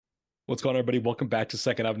What's going on, everybody? Welcome back to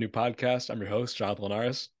Second Avenue Podcast. I'm your host, Jonathan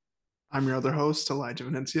Linares. I'm your other host, Elijah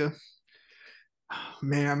Venencia.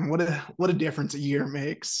 Man, what a difference a year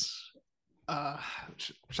makes. Uh,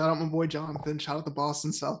 Shout out my boy Jonathan. Shout out the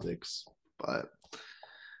Boston Celtics. But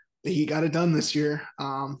he got it done this year.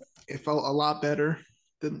 It felt a lot better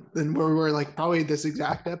than where we were like probably this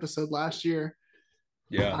exact episode last year.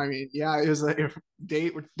 Yeah. I mean, yeah, it was a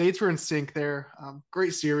dates were in sync there.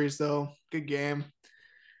 Great series though, good game.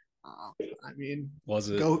 I mean, Was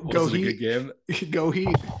it go was it a good Heat, game? go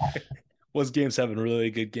Heat. Was Game 7 really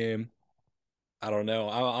a good game? I don't know.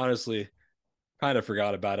 I honestly kind of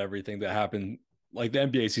forgot about everything that happened. Like the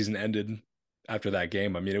NBA season ended after that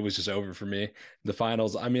game. I mean, it was just over for me. The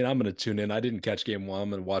finals, I mean, I'm going to tune in. I didn't catch game one. I'm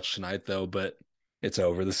going to watch tonight, though, but it's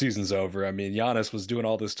over. The season's over. I mean, Giannis was doing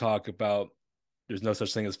all this talk about there's no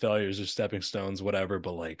such thing as failures or stepping stones, whatever,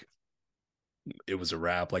 but like it was a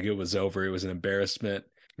wrap. Like it was over. It was an embarrassment.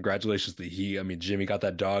 Congratulations to the Heat. I mean, Jimmy got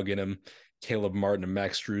that dog in him. Caleb Martin and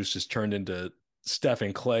Max Strus just turned into Steph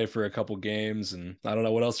and Clay for a couple games. And I don't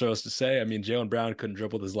know what else there was to say. I mean, Jaylen Brown couldn't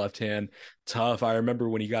dribble with his left hand. Tough. I remember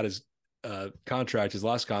when he got his contract, his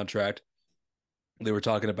last contract, they were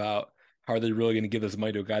talking about how are they really going to give this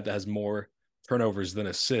money to a guy that has more turnovers than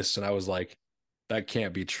assists? And I was like, that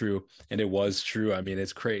can't be true. And it was true. I mean,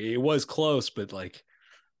 it's crazy. It was close, but like, He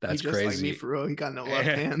that's just like me crazy. for real. He got no left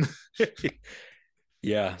hand.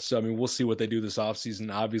 Yeah, so I mean, we'll see what they do this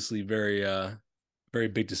offseason. Obviously, very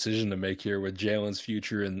big decision to make here with Jalen's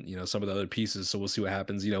future and some of the other pieces. So we'll see what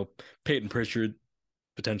happens. Peyton Pritchard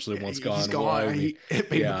potentially Yeah, once he's gone. Well, gone.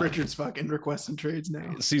 Peyton yeah, Pritchard's fucking requesting trades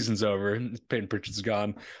now. season's over. Peyton Pritchard's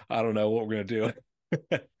gone. I don't know what we're gonna do.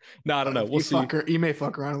 No, I don't know. We'll see. You may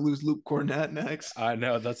fuck around and lose Luke Cornett next. I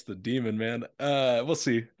know that's the demon, man. We'll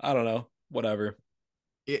see. I don't know. Whatever.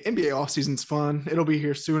 Yeah, NBA offseason's fun. It'll be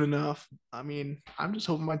here soon enough. I mean, I'm just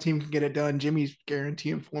hoping my team can get it done. Jimmy's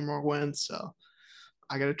guaranteeing 4 more wins, so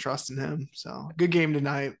I gotta trust in him. So good game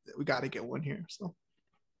tonight. We got to get one here. So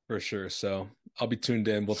For sure. So I'll be tuned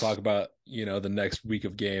in. We'll talk about, the next week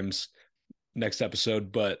of games, next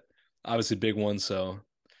episode, but obviously big one. So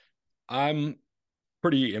I'm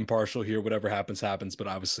pretty impartial here. Whatever happens, happens. But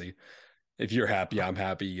obviously, if you're happy, I'm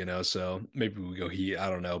happy. So maybe we go Heat.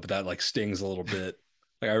 I don't know, but that like stings a little bit.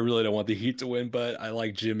 Like I really don't want the Heat to win, but I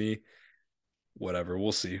like Jimmy. Whatever.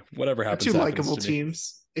 We'll see. Whatever they're happens, two happens likable to me.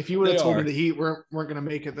 teams. If you would They have told me are. the Heat weren't gonna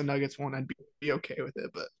make it, the Nuggets won, I'd be okay with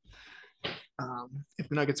it. But if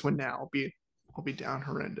the Nuggets win now, I'll be down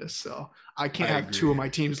horrendous. So I can't I have two agree. of my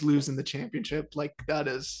teams lose in the championship. Like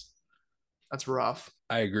that's rough.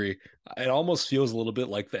 I agree. It almost feels a little bit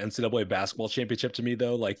like the NCAA basketball championship to me,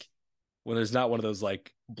 though. Like when there's not one of those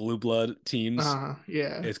like blue blood teams,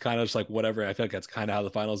 Yeah. it's kind of just like whatever. I feel like that's kind of how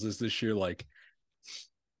the finals is this year. Like,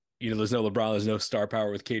 there's no LeBron, there's no star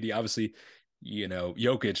power with KD. Obviously,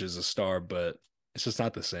 Jokic is a star, but it's just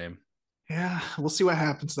not the same. Yeah, we'll see what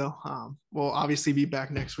happens though. We'll obviously be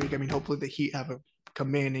back next week. I mean, hopefully the Heat have a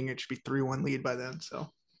commanding. It should be 3-1 lead by then. So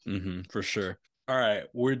For sure. All right.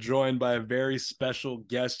 We're joined by a very special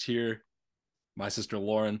guest here, my sister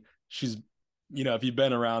Lauren. She's, if you've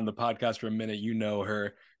been around the podcast for a minute, you know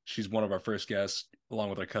her. She's one of our first guests, along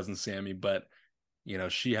with our cousin Sammy. But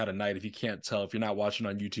she had a night. If you can't tell, if you're not watching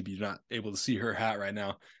on YouTube, you're not able to see her hat right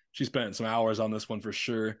now. She spent some hours on this one for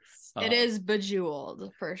sure. It is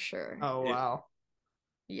bejeweled for sure. oh It, wow.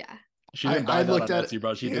 Yeah. she I didn't buy I that looked on at Etsy,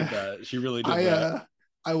 bro. She did yeah. that. She really did I that. uh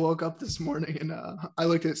I woke up this morning and I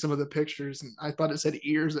looked at some of the pictures and I thought it said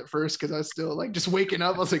ears at first because I was still like just waking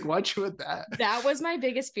up. I was like, why'd you with that? That was my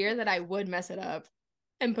biggest fear, that I would mess it up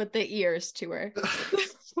and put the ears to her.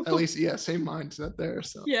 At least yeah, same mindset there.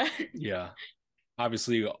 So Yeah. Yeah.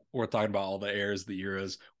 Obviously, we're talking about all the eras, the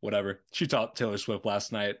eras, whatever. She taught Taylor Swift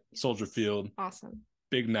last night, Soldier Field, Awesome.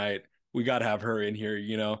 big night. We got to have her in here.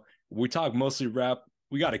 We talk mostly rap.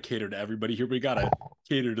 We got to cater to everybody here. We got to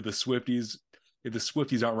cater to the Swifties. If the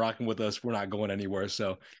Swifties aren't rocking with us, we're not going anywhere.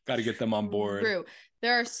 So, got to get them on board. True.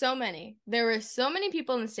 There were so many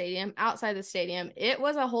people in the stadium, outside the stadium. It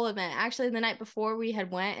was a whole event. Actually, the night before we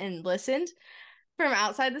had went and listened from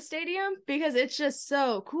outside the stadium because it's just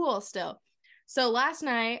so cool still. So last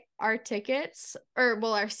night, our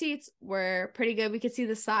seats were pretty good. We could see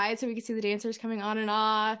the sides, so we could see the dancers coming on and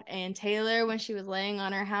off, and Taylor when she was laying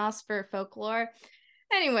on her house for folklore.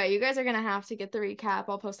 Anyway, you guys are going to have to get the recap.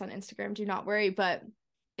 I'll post on Instagram. Do not worry. But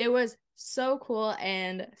it was so cool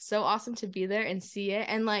and so awesome to be there and see it.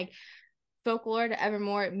 And like folklore to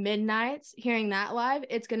Evermore Midnights, hearing that live,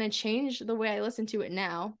 it's going to change the way I listen to it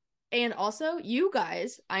now. And also, you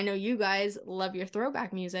guys, I know you guys love your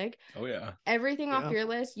throwback music. Oh, yeah. Everything off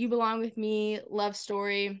Fearless, You Belong With Me, Love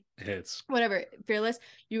Story, hits. Whatever, Fearless,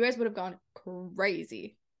 you guys would have gone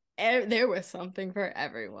crazy. There was something for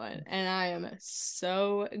everyone. And I am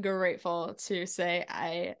so grateful to say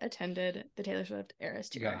I attended the Taylor Swift Eras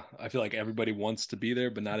Tour. Yeah, I feel like everybody wants to be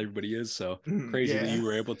there, but not everybody is. So crazy that you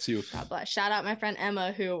were able to. God bless. Shout out my friend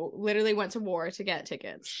Emma, who literally went to war to get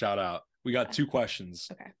tickets. Shout out. We got 2 questions.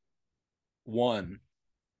 Okay. 1,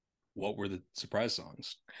 what were the surprise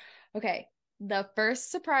songs? Okay. The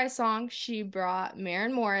first surprise song, she brought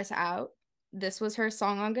Maren Morris out. This was her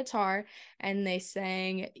song on guitar, and they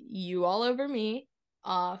sang You All Over Me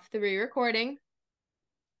off the re-recording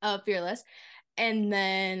of Fearless. And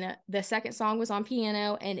then the second song was on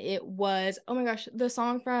piano, and it was, oh my gosh, the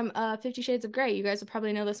song from 50 Shades of Grey. You guys will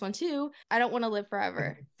probably know this one too. I Don't Want to Live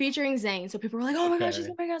Forever, featuring Zayn. So people were like, oh my gosh, she's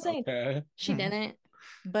gonna bring out Zayn. Okay. She didn't.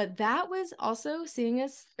 But that was also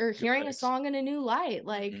hearing a song in a new light,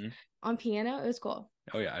 like on piano. It was cool.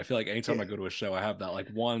 Oh yeah, I feel like anytime I go to a show, I have that like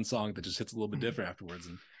one song that just hits a little bit different afterwards,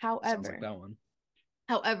 and sounds like that one.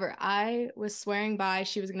 However, I was swearing by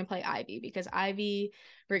she was going to play Ivy, because Ivy,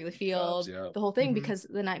 Wrigley Field, the whole thing, because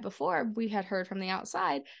the night before we had heard from the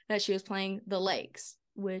outside that she was playing the Lakes,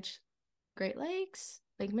 which Great Lakes,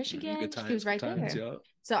 Lake Michigan, she was right there.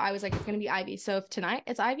 So I was like, it's going to be Ivy. So if tonight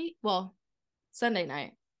it's Ivy, well, Sunday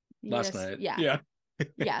night. Last night. Yeah.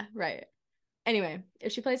 Yeah, right. Anyway,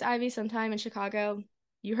 if she plays Ivy sometime in Chicago,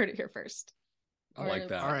 you heard it here first. I like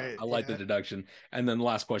that. All right, I like the deduction. And then the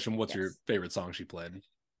last question, what's your favorite song she played?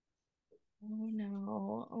 Oh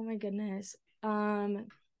no. Oh my goodness. That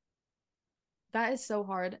is so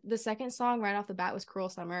hard. The second song right off the bat was Cruel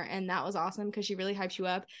Summer, and that was awesome because she really hyped you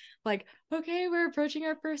up. Like, okay, we're approaching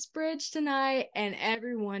our first bridge tonight, and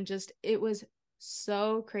everyone just, it was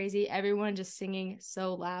so crazy. Everyone just singing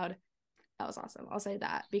so loud. That was awesome. I'll say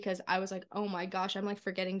that, because I was like, oh my gosh, I'm like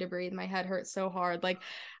forgetting to breathe. My head hurts so hard. Like,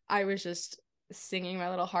 I was just singing my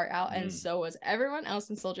little heart out, and so was everyone else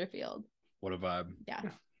in Soldier Field. What a vibe. Yeah,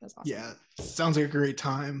 that's awesome. Yeah, sounds like a great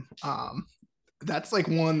time. That's like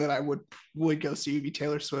one that I would go see, be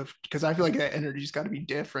Taylor Swift, because I feel like that energy's got to be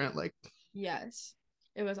different. Like, yes,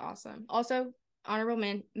 it was awesome. Also,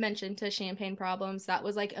 honorable mention to Champagne Problems. That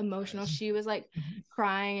was like emotional. She was like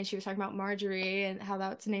crying, and she was talking about Marjorie and how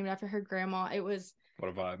that's named after her grandma. It was, what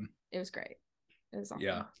a vibe. It was great. It was awesome.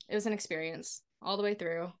 Yeah, it was an experience all the way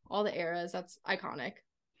through, all the eras. That's iconic.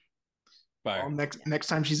 Well, next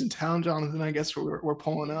time she's in town, Jonathan, I guess we're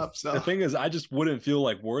pulling up. So the thing is, I just wouldn't feel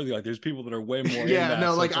like worthy. Like, there's people that are way more. Yeah, in that,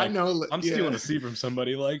 no, so like I know, I'm stealing a seat from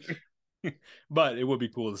somebody. Like, but it would be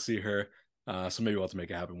cool to see her. So maybe we'll have to make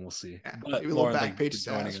it happen. We'll see. Yeah, but maybe Lauren, back page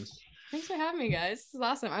joining us. Thanks for having me, guys. This is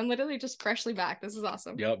awesome. I'm literally just freshly back. This is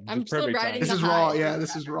awesome. Yep, I'm still riding. This is raw. Yeah,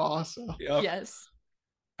 this is raw. So yes.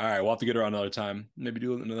 All right, we'll have to get her on another time. Maybe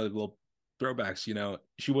do another little throwbacks. You know,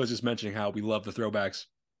 she was just mentioning how we love the throwbacks.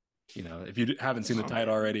 You know, if you haven't seen the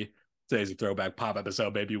title already, today's a throwback pop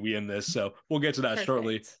episode, baby. We in this, so we'll get to that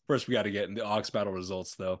shortly. First, we got to get in the Aux battle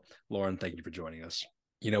results, though. Lauren, thank you for joining us.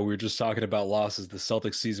 You know, we were just talking about losses. The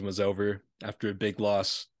Celtics season was over after a big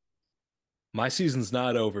loss. My season's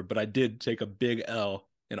not over, but I did take a big L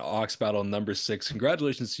in Aux battle number 6.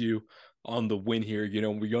 Congratulations to you on the win here. You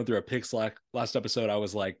know, when we were going through our picks last episode, I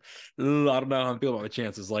was like, I don't know how I'm feeling about my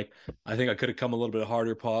chances. Like, I think I could have come a little bit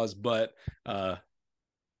harder, but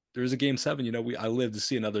there's a game 7. You know, I live to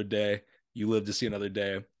see another day. You live to see another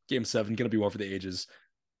day. Game 7 gonna be one for the ages.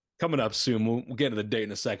 Coming up soon. We'll get into the date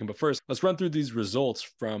in a second, but first, let's run through these results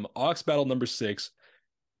from Aux battle number 6.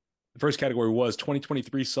 The first category was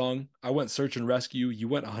 2023 song. I went Search and Rescue. You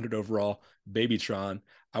went 100 overall. Babytron.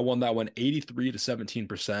 I won that one 83 to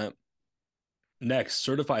 17%. Next,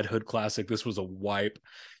 Certified Hood Classic. This was a wipe.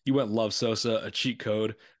 You went Love Sosa, A Cheat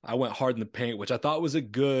Code. I went Hard in the Paint, which I thought was a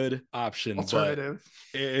good option. Alternative.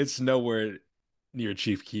 But it's nowhere near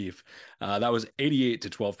Chief Keef. That was 88 to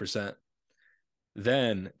 12%.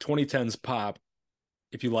 Then 2010's Pop.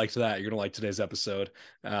 If you liked that, you're going to like today's episode.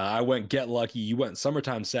 I went Get Lucky. You went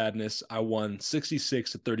Summertime Sadness. I won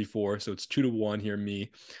 66 to 34. So it's 2-1 here, me.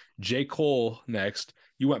 J. Cole next.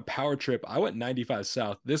 You went Power Trip. I went 95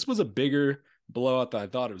 South. This was a bigger blowout than I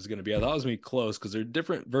thought it was going to be. I thought it was going to be close because there are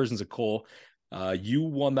different versions of Cole. You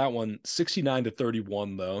won that one 69 to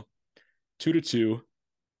 31, though. 2-2.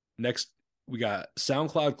 Next, we got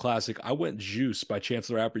SoundCloud Classic. I went Juice by Chance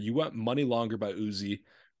the Rapper. You went Money Longer by Uzi.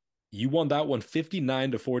 You won that one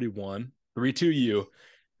 59 to 41. 3-2 you.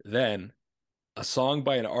 Then a song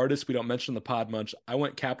by an artist we don't mention in the pod much. I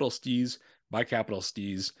went Capital Steez by Capital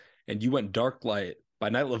Steez, and you went Dark Light by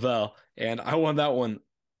Night Lavelle, and I won that one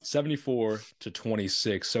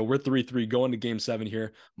 74-26. So we're 3-3 going to game 7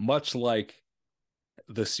 here, much like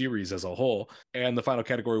the series as a whole. And the final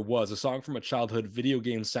category was a song from a childhood video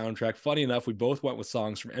game soundtrack. Funny enough, we both went with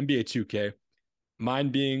songs from NBA 2K. Mine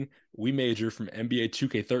being We Major from NBA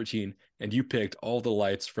 2K13, and you picked All the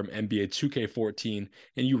Lights from NBA 2K14,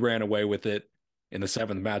 and you ran away with it in the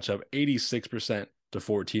 7th matchup, 86% to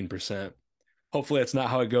 14%. Hopefully that's not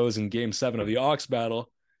how it goes in game 7 of the Aux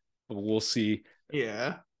battle, but we'll see.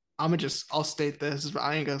 Yeah. I'll state this.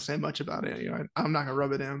 I ain't gonna say much about it. I'm not gonna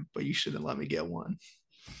rub it in, but you shouldn't let me get one.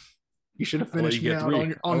 You should have finished me out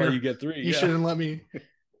I'll let you get 3. You shouldn't let me.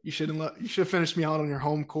 You should have finished me out on your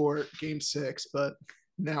home court, game 6. But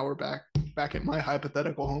now we're back at my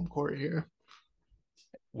hypothetical home court here.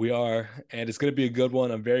 We are, and it's going to be a good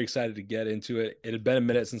one. I'm very excited to get into it. It had been a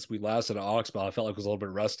minute since we last had an Aux battle. I felt like it was a little bit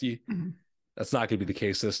rusty. Mm-hmm. That's not going to be the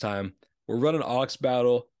case this time. We're running Aux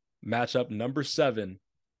battle matchup number 7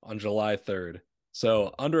 on July 3rd.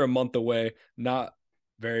 So under a month away, not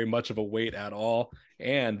very much of a wait at all.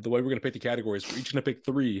 And the way we're going to pick the categories, we're each going to pick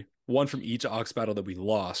 3, one from each Aux battle that we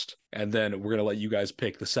lost. And then we're going to let you guys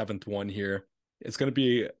pick the 7th one here. It's going to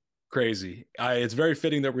be crazy. It's very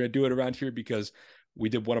fitting that we're going to do it around here because we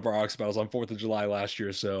did one of our Aux battles on 4th of July last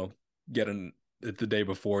year. So getting it the day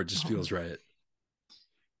before, it just feels right.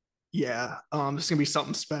 Yeah. It's going to be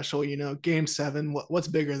something special, game 7, what's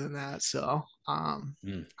bigger than that? So,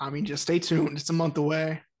 just stay tuned. It's a month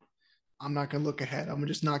away. I'm not going to look ahead. I'm going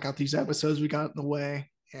to just knock out these episodes we got in the way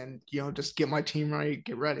and, just get my team right,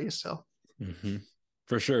 get ready. So,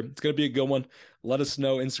 for sure. It's going to be a good one. Let us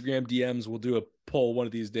know. Instagram DMs. We'll do a poll one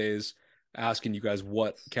of these days asking you guys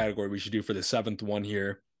what category we should do for the 7th one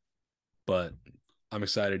here. But I'm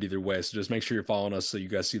excited either way. So just make sure you're following us so you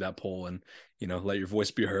guys see that poll and, let your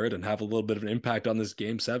voice be heard and have a little bit of an impact on this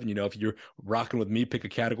game 7. If you're rocking with me, pick a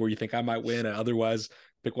category you think I might win, and otherwise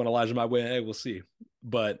pick one Elijah might win. Hey, we'll see.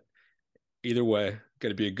 But either way,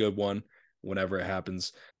 going to be a good one whenever it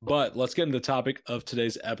happens. But let's get into the topic of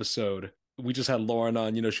today's episode. We just had Lauren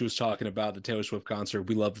on, she was talking about the Taylor Swift concert.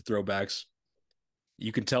 We love the throwbacks.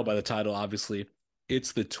 You can tell by the title, obviously.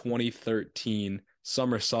 It's the 2013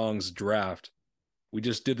 Summer Songs Draft. We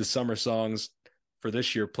just did the summer songs for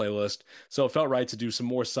this year playlist. So it felt right to do some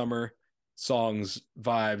more summer songs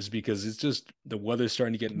vibes because it's just the weather's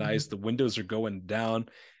starting to get nice. The windows are going down.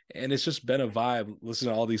 And it's just been a vibe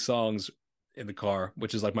listening to all these songs in the car,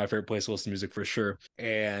 which is like my favorite place to listen to music for sure.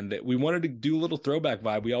 And we wanted to do a little throwback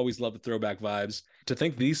vibe. We always love the throwback vibes. To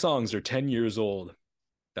think these songs are 10 years old,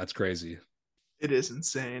 that's crazy. It is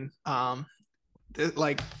insane.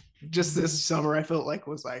 Just this summer, I felt like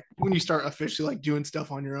was like when you start officially doing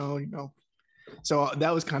stuff on your own, So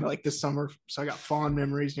that was kind of like this summer. So I got fond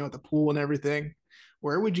memories, at the pool and everything.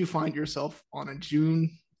 Where would you find yourself on a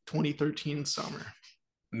June 2013 summer?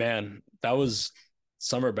 Man, that was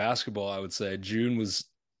summer basketball, I would say. June was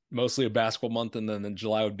mostly a basketball month, and then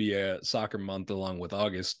July would be a soccer month along with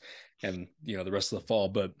August and, the rest of the fall.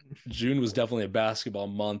 But June was definitely a basketball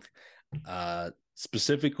month.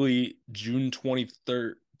 Specifically June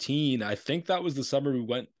 2013, I think that was the summer we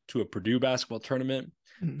went to a Purdue basketball tournament.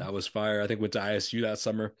 That was fire. I think went to ISU that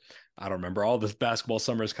summer. I don't remember. All the basketball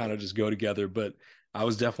summers kind of just go together, but I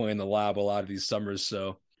was definitely in the lab a lot of these summers.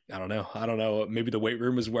 So I don't know. Maybe the weight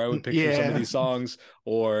room is where I would picture some of these songs,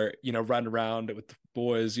 or, running around with the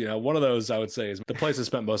boys. One of those I would say is the place I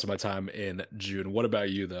spent most of my time in June. What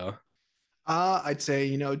about you though? I'd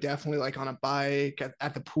say, definitely on a bike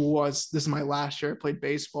at the pool. This is my last year I played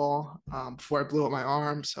baseball before I blew up my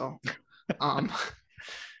arm. So,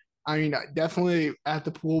 definitely at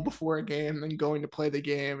the pool before a game and going to play the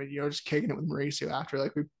game and, just kicking it with Mauricio after.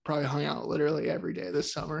 We probably hung out literally every day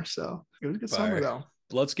this summer. So it was a good summer though.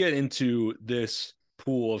 Let's get into this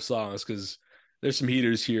pool of songs because there's some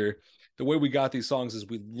heaters here. The way we got these songs is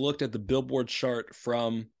we looked at the Billboard chart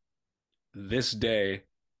from this day,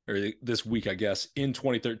 or this week, I guess, in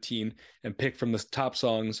 2013, and picked from the top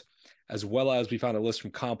songs, as well as we found a list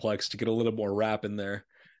from Complex to get a little more rap in there.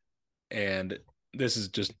 And this is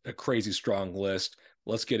just a crazy strong list.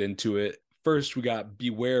 Let's get into it. First, we got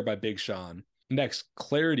Beware by Big Sean. Next,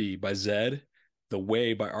 Clarity by Zedd. The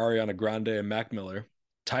Way by Ariana Grande and Mac Miller.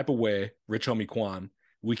 Type of Way, Rich Homie Quan.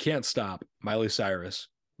 We Can't Stop, Miley Cyrus.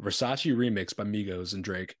 Versace Remix by Migos and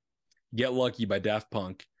Drake. Get Lucky by Daft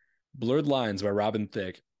Punk. Blurred Lines by Robin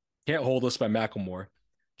Thicke. Can't Hold Us by Macklemore.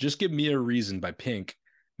 Just Give Me a Reason by Pink.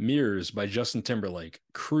 Mirrors by Justin Timberlake.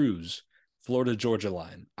 Cruise, Florida Georgia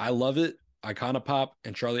Line. I Love It, Iconopop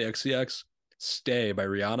and Charlie XCX. Stay by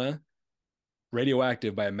Rihanna.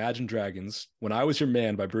 Radioactive by Imagine Dragons. When I Was Your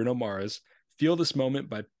Man by Bruno Mars. Feel This Moment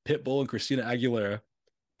by Pitbull and Christina Aguilera.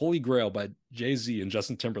 Holy Grail by Jay-Z and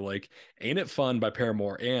Justin Timberlake, Ain't It Fun by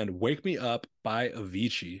Paramore, and Wake Me Up by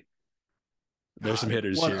Avicii. There's some God,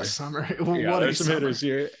 hitters what a here. summer. Yeah, What a there's some summer. hitters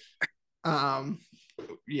here. Um,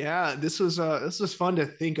 yeah, this was fun to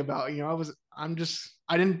think about.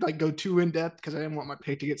 I didn't like go too in depth because I didn't want my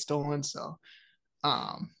pick to get stolen. So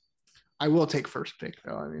um I will take first pick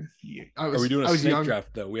though. I mean, Are we doing a I was snake young. draft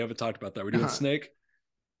though? We haven't talked about that. We're doing snake.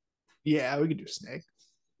 Yeah, we could do snake.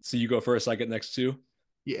 So you go first, I get next two.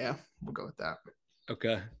 Yeah, we'll go with that.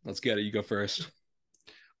 Okay, let's get it. You go first.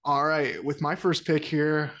 All right, with my first pick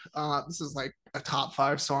here, this is like a top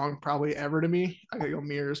 5 song probably ever to me. I gotta go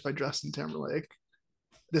 "Mirrors" by Justin Timberlake.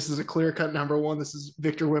 This is a clear cut number one. This is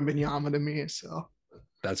Victor Wembanyama to me. So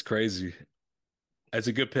That's crazy. It's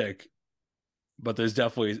a good pick, but there's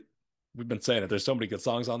definitely, we've been saying it. There's so many good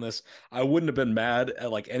songs on this. I wouldn't have been mad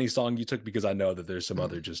at like any song you took because I know that there's some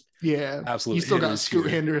other just yeah, you absolute still got hitters Scoot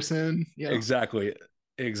here. Henderson. Yeah, Exactly.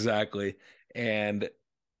 Exactly. And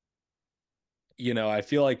I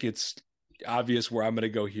feel like it's obvious where I'm going to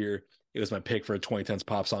go here. It was my pick for a 2010s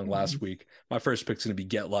pop song last week. My first pick's going to be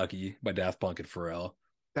Get Lucky by Daft Punk and Pharrell.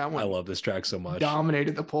 that I one love this track so much.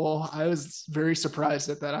 dominated the poll. I was very surprised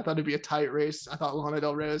at that. I thought it'd be a tight race. I thought Lana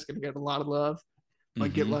Del Rey was going to get a lot of love,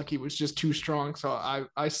 but Get Lucky was just too strong. So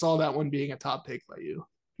I saw that one being a top pick by you.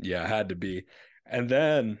 Yeah, it had to be. And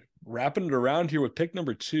then wrapping it around here with pick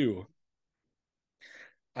number 2,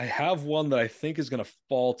 I have one that I think is going to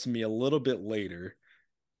fall to me a little bit later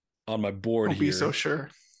on my board Don't here. be so sure.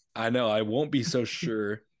 I know I won't be so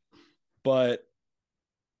sure, but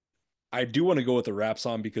I do want to go with the rap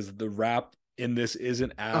song because the rap in this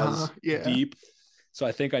isn't as deep. So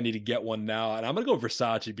I think I need to get one now. And I'm going to go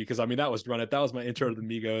Versace because, I mean, that was Run It. That was my intro to the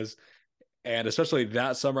Migos. And especially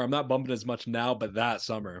that summer, I'm not bumping as much now, but that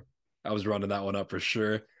summer, I was running that one up for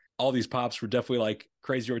sure. All these pops were definitely like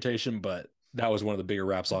crazy rotation, but that was one of the bigger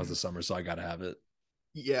rap songs this summer. So I got to have it.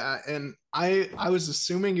 Yeah, and I was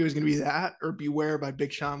assuming it was going to be that or Beware by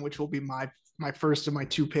Big Sean, which will be my first of my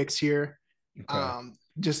 2 picks here. Okay.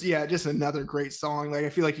 Just another great song. Like I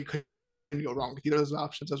feel like you couldn't go wrong with either of those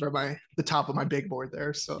options. Those are the top of my big board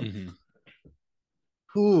there. So,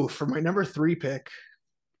 for my number 3 pick,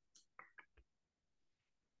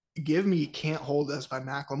 give me "Can't Hold Us" by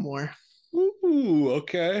Macklemore. Ooh,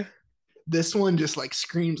 okay. This one just like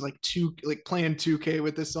screams like playing 2K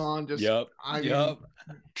with this song. Just mean,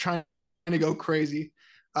 trying to go crazy.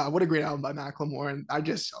 What a great album by Macklemore, and I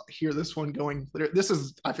just hear this one going. This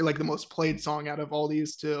is, I feel like, the most played song out of all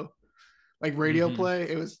these too. Like radio play,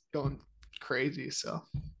 it was going crazy. So,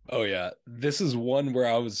 oh yeah, this is one where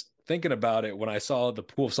I was thinking about it when I saw the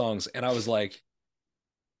pool of songs, and I was like,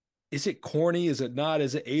 "Is it corny? Is it not?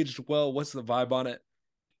 Is it aged well? What's the vibe on it?"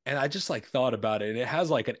 And I just like thought about it, and it has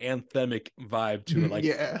like an anthemic vibe to it. Like,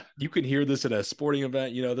 you can hear this at a sporting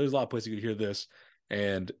event. There's a lot of places you could hear this,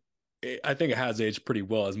 and I think it has aged pretty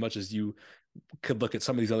well. As much as you could look at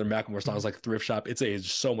some of these other Macklemore songs like Thrift Shop, it's aged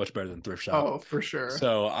so much better than Thrift Shop. Oh, for sure.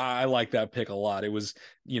 So I like that pick a lot. It was,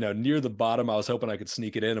 near the bottom. I was hoping I could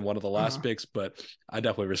sneak it in one of the last picks, but I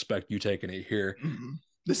definitely respect you taking it here.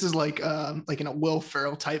 This is like in a Will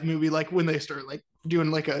Ferrell type movie, like when they start like doing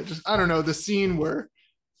like I don't know, the scene where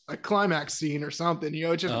a climax scene or something,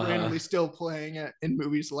 it's just randomly still playing it in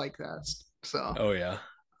movies like that. So, oh yeah.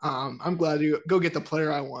 I'm glad to go get the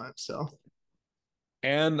player I want. So,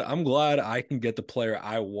 and I'm glad I can get the player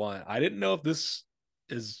I want. I didn't know if this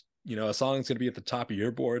is, a song that's going to be at the top of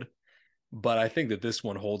your board, but I think that this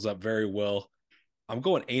one holds up very well. I'm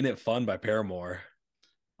going "Ain't It Fun" by Paramore.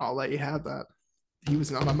 I'll let you have that. He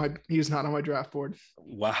was not on my draft board.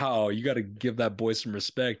 Wow, you got to give that boy some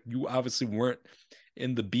respect. You obviously weren't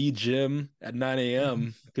in the B gym at 9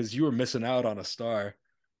 a.m. because you were missing out on a star.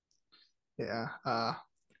 Yeah.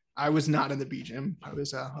 I was not in the B gym. I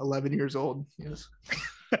was 11 years old. Yes.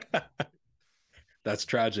 That's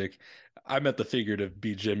tragic. I meant the figurative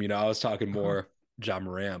B gym. I was talking more John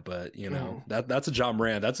Morant, but that's a John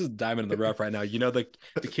Morant. That's a diamond in the rough right now. The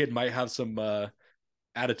kid might have some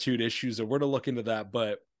attitude issues, or we're to look into that,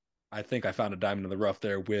 but I think I found a diamond in the rough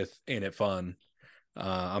there with "Ain't It Fun."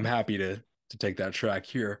 I'm happy to take that track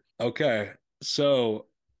here. Okay, so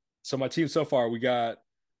my team so far, we got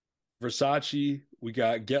Versace, we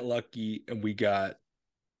got Get Lucky, and we got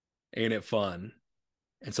 "Ain't It Fun."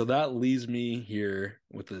 And so that leaves me here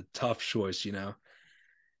with a tough choice.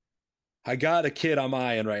 I got a kid I'm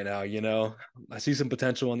eyeing right now. I see some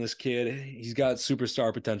potential in this kid. He's got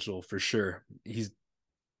superstar potential for sure.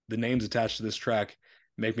 The names attached to this track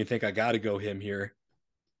make me think I got to go him here.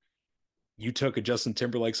 You took a Justin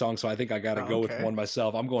Timberlake song, so I think I got to go with one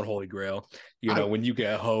myself. I'm going Holy Grail. When you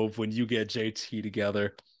get Hove, when you get JT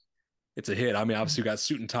together, it's a hit. I mean, obviously we got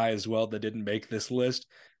Suit and Tie as well that didn't make this list,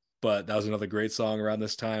 but that was another great song around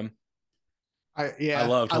this time. I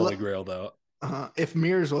loved Holy Grail though. If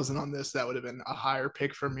Mirrors wasn't on this, that would have been a higher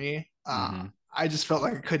pick for me. I just felt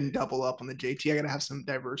like I couldn't double up on the JT. I got to have some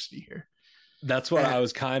diversity here. That's what I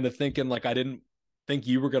was kind of thinking. Like, I didn't think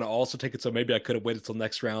you were going to also take it, so maybe I could have waited till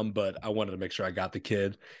next round, but I wanted to make sure I got the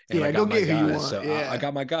kid and I got my guy. So I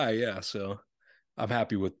got my guy. Yeah. So I'm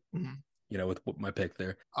happy with, with my pick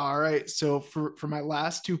there. All right. So for my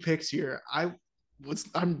last two picks here,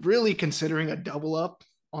 I'm really considering a double up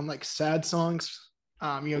on like sad songs.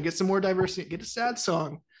 Get some more diversity, get a sad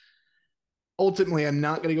song. Ultimately, I'm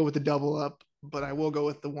not going to go with the double up, but I will go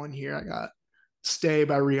with the one here. I got Stay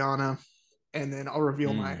by Rihanna, and then I'll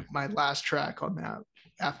reveal my last track on that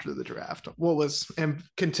after the draft. What was in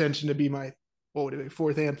contention to be my, what would it be,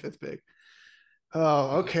 fourth and fifth pick?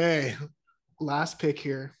 Oh, okay. Last pick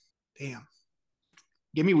here. Damn.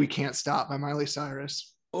 Give me We Can't Stop by Miley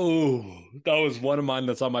Cyrus. Oh, that was one of mine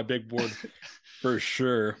that's on my big board for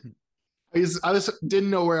sure. I didn't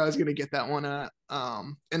know where I was going to get that one at,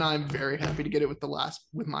 and I'm very happy to get it with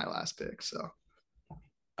my last pick. So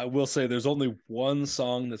I will say there's only one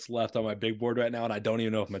song that's left on my big board right now, and I don't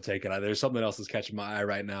even know if I'm gonna take it. There's something else that's catching my eye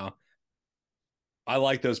right now. I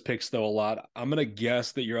like those picks though a lot. I'm gonna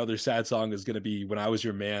guess that your other sad song is gonna be When I Was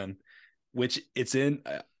Your Man, which it's in.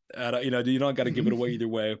 You don't got to give it away either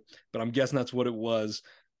way, but I'm guessing that's what it was.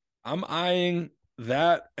 I'm eyeing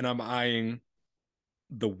that, and I'm eyeing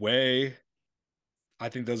The Way. I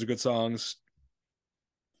think those are good songs.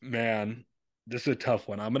 Man, this is a tough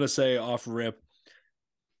one. I'm gonna say off rip,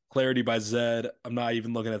 Clarity by Zed. I'm not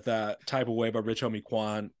even looking at that. Type of Way by Rich Homie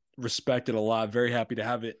Quan. Respect it a lot. Very happy to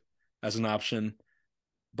have it as an option.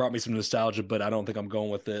 Brought me some nostalgia, but I don't think I'm going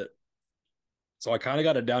with it. So I kind of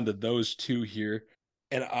got it down to those two here.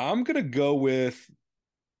 And I'm going to go with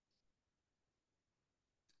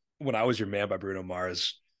When I Was Your Man by Bruno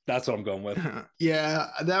Mars. That's what I'm going with. Yeah,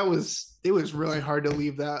 it was really hard to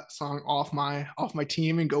leave that song off my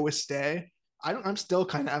team and go with Stay. I'm still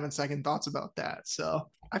kind of having second thoughts about that. So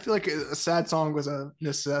I feel like a sad song was a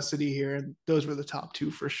necessity here, and those were the top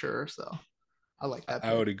two for sure. So I like that.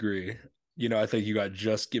 I would agree. I think you got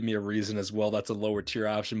Just Give Me a Reason as well. That's a lower tier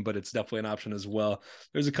option, but it's definitely an option as well.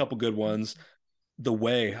 There's a couple good ones. The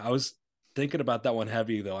Way, I was thinking about that one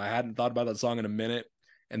heavy though. I hadn't thought about that song in a minute.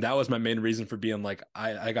 And that was my main reason for being like,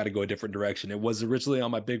 I got to go a different direction. It was originally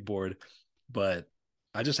on my big board, but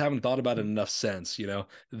I just haven't thought about it enough since,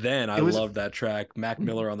 Then I loved that track. Mac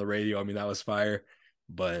Miller on the radio. I mean, that was fire.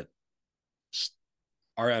 But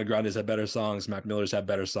Ariana Grande's had better songs. Mac Miller's had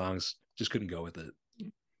better songs. Just couldn't go with it.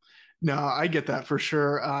 No, I get that for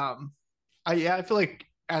sure. I feel like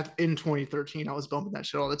in 2013, I was bumping that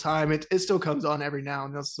shit all the time. It still comes on every now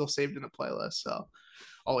and then, still saved in the playlist. So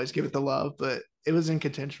always give it the love, but it was in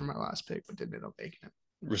contention for my last pick, but didn't end up making it.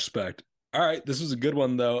 Respect. All right. This was a good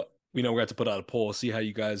one, though. We know we're going to have to put out a poll, see how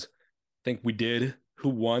you guys think we did, who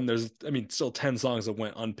won. There's, still 10 songs that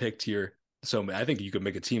went unpicked here. So I think you could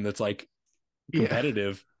make a team that's like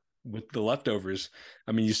competitive with the leftovers.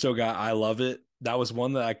 You still got I Love It. That was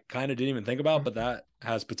one that I kind of didn't even think about, but that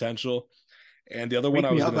has potential. And the other one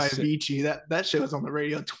I was going to say, Avicii, that shit was on the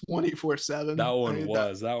radio 24/7.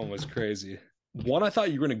 That one was crazy. One I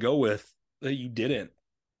thought you were going to go with that you didn't.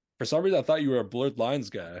 For some reason, I thought you were a Blurred Lines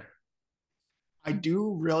guy. I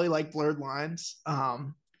do really like Blurred Lines,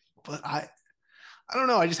 but I don't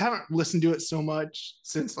know. I just haven't listened to it so much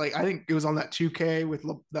since, like, I think it was on that 2K with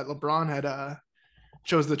that LeBron had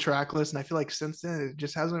chose the track list, and I feel like since then it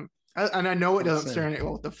just hasn't. And I know it doesn't serenade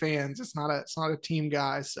well with the fans. It's not a team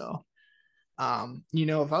guy, so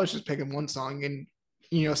if I was just picking one song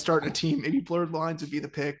and starting a team, maybe Blurred Lines would be the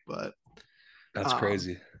pick, but that's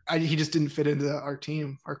crazy. He just didn't fit into our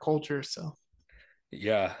team, our culture. So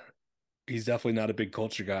yeah, he's definitely not a big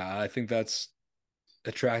culture guy. I think that's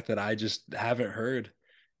a track that I just haven't heard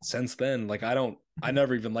since then. Like I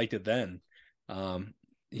never even liked it then.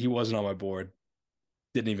 He wasn't on my board.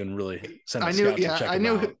 Didn't even really send a scout to check him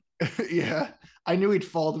out. Yeah, I knew he'd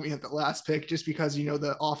fall to me at the last pick just because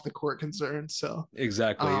the off the court concerns. So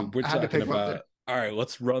exactly, we're talking about. All right,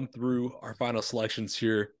 let's run through our final selections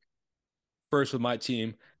here. First, with my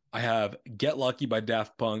team, I have Get Lucky by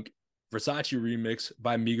Daft Punk, Versace Remix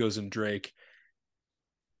by Migos and Drake,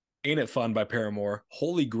 Ain't It Fun by Paramore,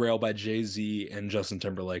 Holy Grail by Jay-Z and Justin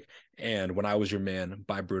Timberlake, and When I Was Your Man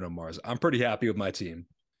by Bruno Mars. I'm pretty happy with my team.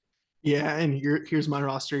 Yeah, and here's my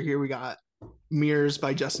roster here. We got Mirrors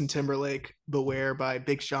by Justin Timberlake, Beware by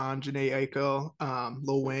Big Sean, Jhené Aiko,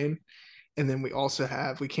 Lil Wayne. And then we also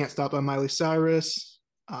have We Can't Stop by Miley Cyrus,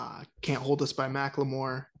 Can't Hold Us by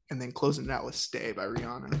Macklemore, and then closing it out with Stay by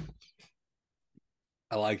Rihanna.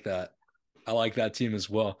 I like that. I like that team as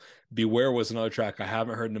well. Beware was another track I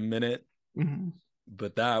haven't heard in a minute, Mhm.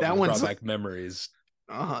 but that That was brought one's back memories.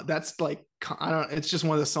 that's like I don't. It's just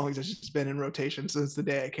one of the songs that's just been in rotation since the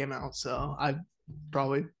day it came out. So I've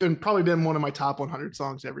probably been one of my top 100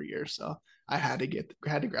 songs every year. So I had to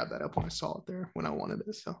grab that up when I saw it there when I wanted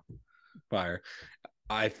it. So Fire.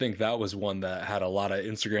 I think that was one that had a lot of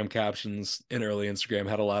Instagram captions in early Instagram,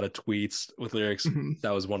 had a lot of tweets with lyrics. mhm.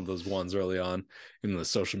 That was one of those ones early on in the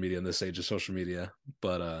social media, in this age of social media.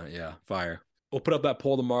 But yeah, fire. We'll put up that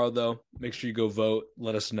poll tomorrow though. Make sure you go vote.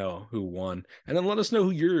 Let us know who won. And then let us know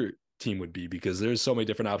who your team would be because there's so many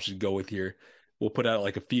different options to go with here. We'll put out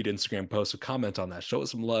like a feed Instagram post, so comment on that. Show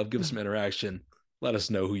us some love, give us some interaction. Let us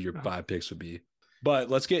know who your 5 picks would be. But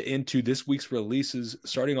let's get into this week's releases,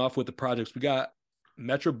 starting off with the projects. We got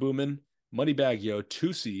Metro Boomin, Moneybagg Yo,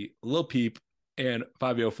 Tusi, Lil Peep, and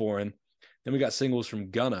Fabio Foreign. Then we got singles from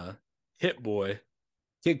Gunna, Hit Boy,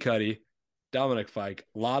 Kid Cudi, Dominic Fike,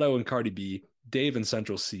 Lotto and Cardi B, Dave and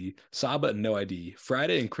Central C, Saba and No ID,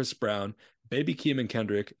 Friday and Chris Brown, Baby Keem and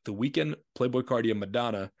Kendrick, The Weeknd, Playboy Cardi and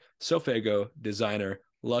Madonna, Sofago, Designer,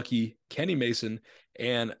 Lucky, Kenny Mason,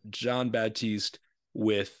 and John Baptiste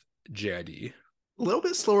with JID. A little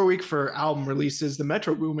bit slower week for album releases. The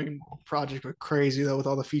Metro Booming project was crazy though with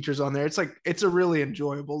all the features on there. It's a really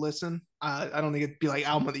enjoyable listen. I don't think it'd be like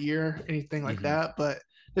album of the year, anything like Mm-hmm. that, but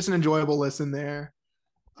it's an enjoyable listen there.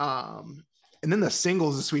 And then the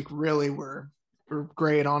singles this week really were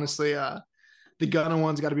great. Honestly, the Gunna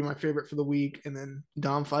one's got to be my favorite for the week, and then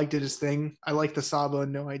Dom Fike did his thing. I like the Saba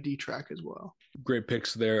and No ID track as well. Great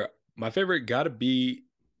picks there. My favorite got to be,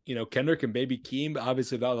 Kendrick and Baby Keem.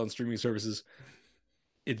 Obviously, that was on streaming services.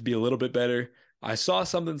 It'd be a little bit better. I saw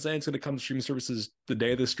something saying it's going to come to streaming services the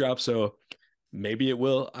day this drops, so maybe it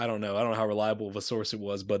will. I don't know. I don't know how reliable of a source it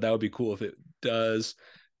was, but that would be cool if it does.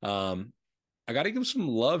 I got to give some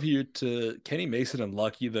love here to Kenny Mason and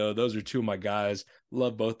Lucky, though. Those are two of my guys.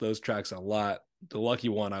 Love both those tracks a lot. The Lucky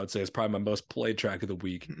one, I would say, is probably my most played track of the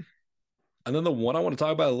week. And then the one I want to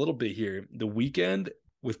talk about a little bit here, The Weeknd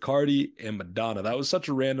with Cardi and Madonna. That was such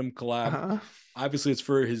a random collab. Uh-huh. Obviously, it's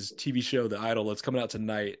for his TV show, The Idol, that's coming out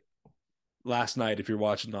tonight, last night, if you're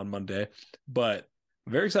watching on Monday. But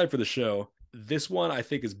I'm very excited for the show. This one, I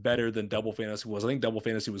think, is better than Double Fantasy was. I think Double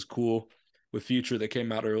Fantasy was cool with Future that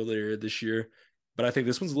came out earlier this year. But I think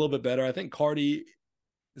this one's a little bit better. I think Cardi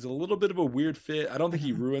is a little bit of a weird fit. I don't think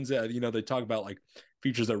he ruins it. They talk about like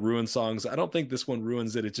features that ruin songs. I don't think this one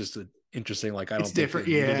ruins it. It's just interesting. Like I don't It's think different,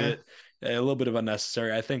 they needed yeah. it. A little bit of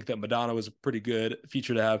unnecessary. I think that Madonna was a pretty good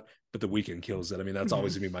feature to have, but The Weeknd kills it. I mean, that's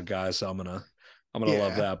always gonna be my guy, so I'm gonna love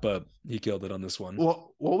Yeah. that. But he killed it on this one.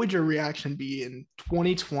 Well, what would your reaction be in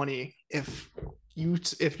 2020 if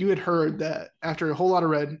you had heard that after a whole lot of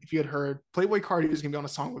red, if you had heard Playboy Cardi was gonna be on a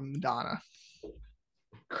song with Madonna?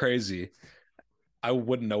 Crazy. I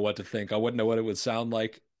wouldn't know what to think. I wouldn't know what it would sound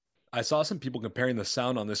like. I saw some people comparing the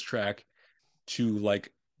sound on this track to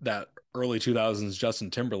like that early 2000s Justin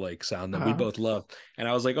Timberlake sound that we Uh, both love. And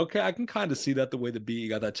I was like, okay, I can kind of see that the way the beat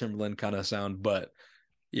got that Timberland kind of sound. But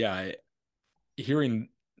yeah, hearing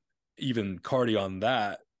even Cardi on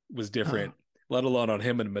that was uh, different, let alone on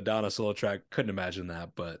him and Madonna solo track. Couldn't imagine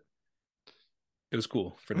that, but it was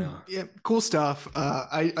cool for now. yeah, cool stuff.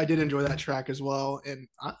 I did enjoy that track as well, and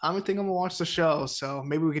I think I'm gonna watch the show. So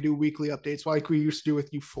maybe we could do weekly updates like we used to do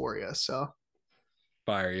with Euphoria. So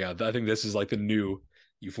Fire. Yeah. I think this is like the new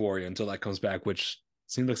Euphoria until that comes back, which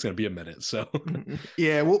seems like it's going to be a minute. So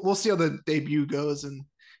yeah, we'll see how the debut goes and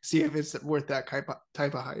see if it's worth that type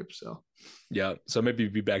of hype. So yeah. So maybe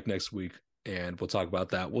be back next week and we'll talk about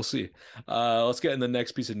that. We'll see. Let's get in the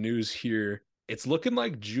next piece of news here. It's looking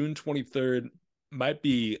like June 23rd might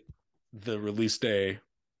be the release day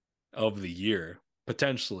of the year,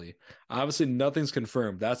 potentially. Obviously, nothing's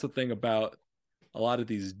confirmed. That's the thing about a lot of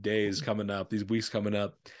these days coming up, these weeks coming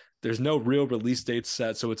up. There's no real release date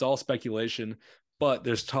set, so it's all speculation. But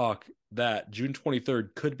there's talk that June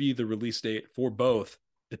 23rd could be the release date for both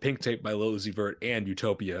The Pink Tape by Lil Uzi Vert and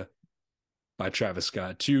Utopia by Travis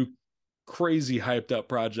Scott. Two crazy hyped up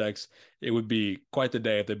projects. It would be quite the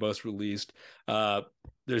day if they both released.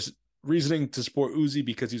 There's reasoning to support Uzi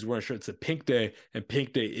because he's wearing a shirt. It's a Pink Day, and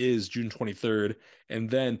Pink Day is June 23rd. And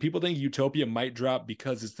then people think Utopia might drop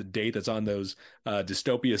because it's the date that's on those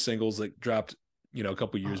Dystopia singles that dropped, a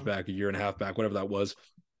couple years back, a year and a half back, whatever that was.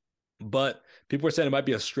 But people are saying it might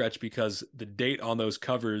be a stretch because the date on those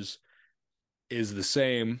covers is the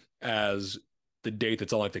same as the date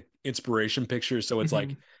that's on like the inspiration picture. So it's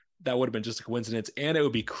like that would have been just a coincidence. And it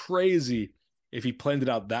would be crazy if he planned it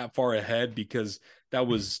out that far ahead because that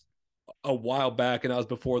was a while back and that was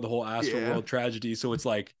before the whole Astro yeah, World tragedy. So it's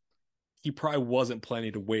like he probably wasn't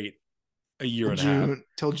planning to wait a year till and a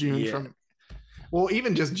half. June Yeah. from well,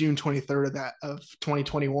 even just June 23rd of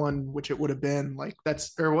 2021, which it would have been like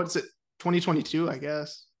or what's it 2022, I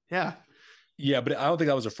guess. Yeah. Yeah, but I don't think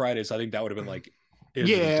that was a Friday, so I think that would have been like it was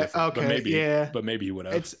just Yeah. different. Okay. Yeah. But maybe he would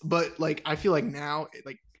have. But like I feel like now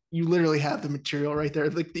like you literally have the material right there.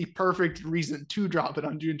 Like the perfect reason to drop it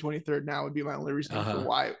on June 23rd now would be my only reason for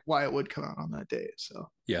why it would come out on that day. So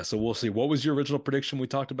yeah, so we'll see. What was your original prediction we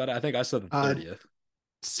talked about? I think I said the 30th.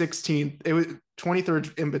 16th. It was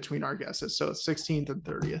 23rd in between our guesses, so 16th and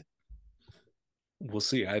 30th. We'll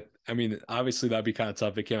see. I mean, obviously that'd be kind of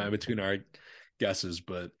tough. It came out between our guesses,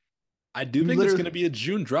 but I do think it's going to be a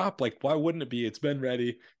June drop. Like, why wouldn't it be? It's been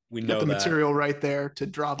ready. We know got the that material right there to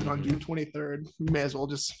drop it on June 23rd. We may as well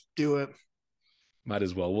just do it. Might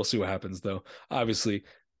as well. We'll see what happens, though. Obviously,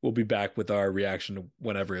 we'll be back with our reaction to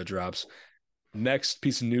whenever it drops. Next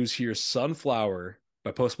piece of news here: "Sunflower"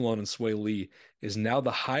 by Post Malone and Sway Lee is now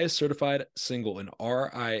the highest certified single in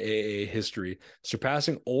RIAA history,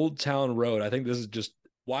 surpassing Old Town Road. I think this is just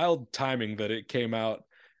wild timing that it came out.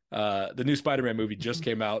 The new Spider-Man movie just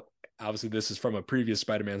came out. Obviously, this is from a previous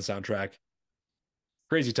Spider-Man soundtrack.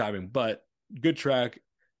 Crazy timing, but good track.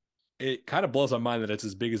 It kind of blows my mind that it's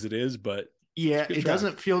as big as it is, but yeah, it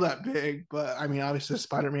doesn't feel that big. But I mean, obviously, the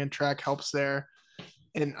Spider-Man track helps there.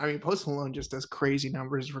 And I mean, Post Malone just does crazy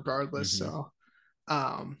numbers regardless. So,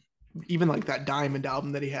 even like that Diamond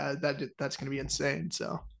album that he had, that's going to be insane.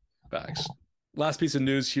 So, facts. Last piece of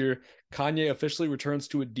news here: Kanye officially returns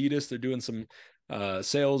to Adidas. They're doing some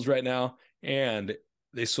sales right now, and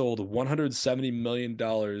they sold $170 million.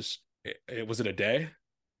 Was it a day?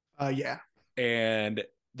 Yeah. And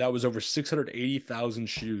that was over 680,000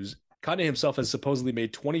 shoes. Kanye himself has supposedly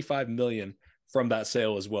made 25 million from that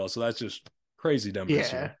sale as well. So that's just crazy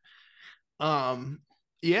numbers. Yeah.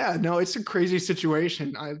 Yeah, no, it's a crazy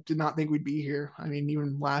situation. I did not think we'd be here. I mean,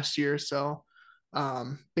 even last year. So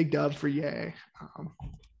big dub for Ye.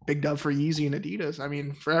 Big dub for Yeezy and Adidas. I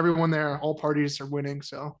mean, for everyone there, all parties are winning.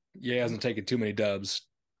 So Ye hasn't taken too many dubs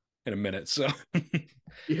in a minute. So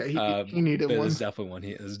yeah, he needed one. This is definitely one.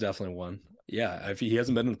 He is definitely one. Yeah, if he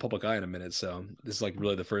hasn't been in the public eye in a minute. So this is like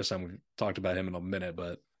really the first time we've talked about him in a minute.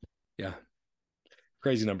 But yeah,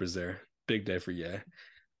 crazy numbers there. Big day for Ye.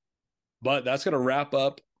 But that's going to wrap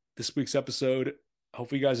up this week's episode.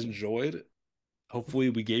 Hopefully you guys enjoyed. Hopefully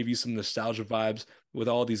we gave you some nostalgia vibes with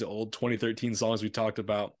all these old 2013 songs we talked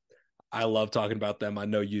about. I love talking about them. I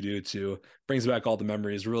know you do too. Brings back all the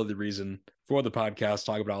memories. Really the reason for the podcast,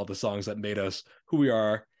 talking about all the songs that made us who we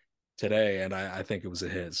are today. And I think it was a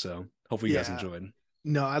hit. So hopefully you guys enjoyed.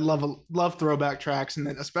 No, I love throwback tracks, and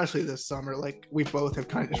then especially this summer, like we both have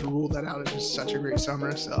kind of just ruled that out. It's just such a great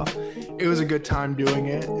summer, so it was a good time doing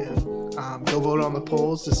it. And go vote on the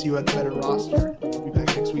polls to see who had the better roster. We'll be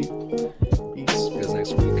back next week.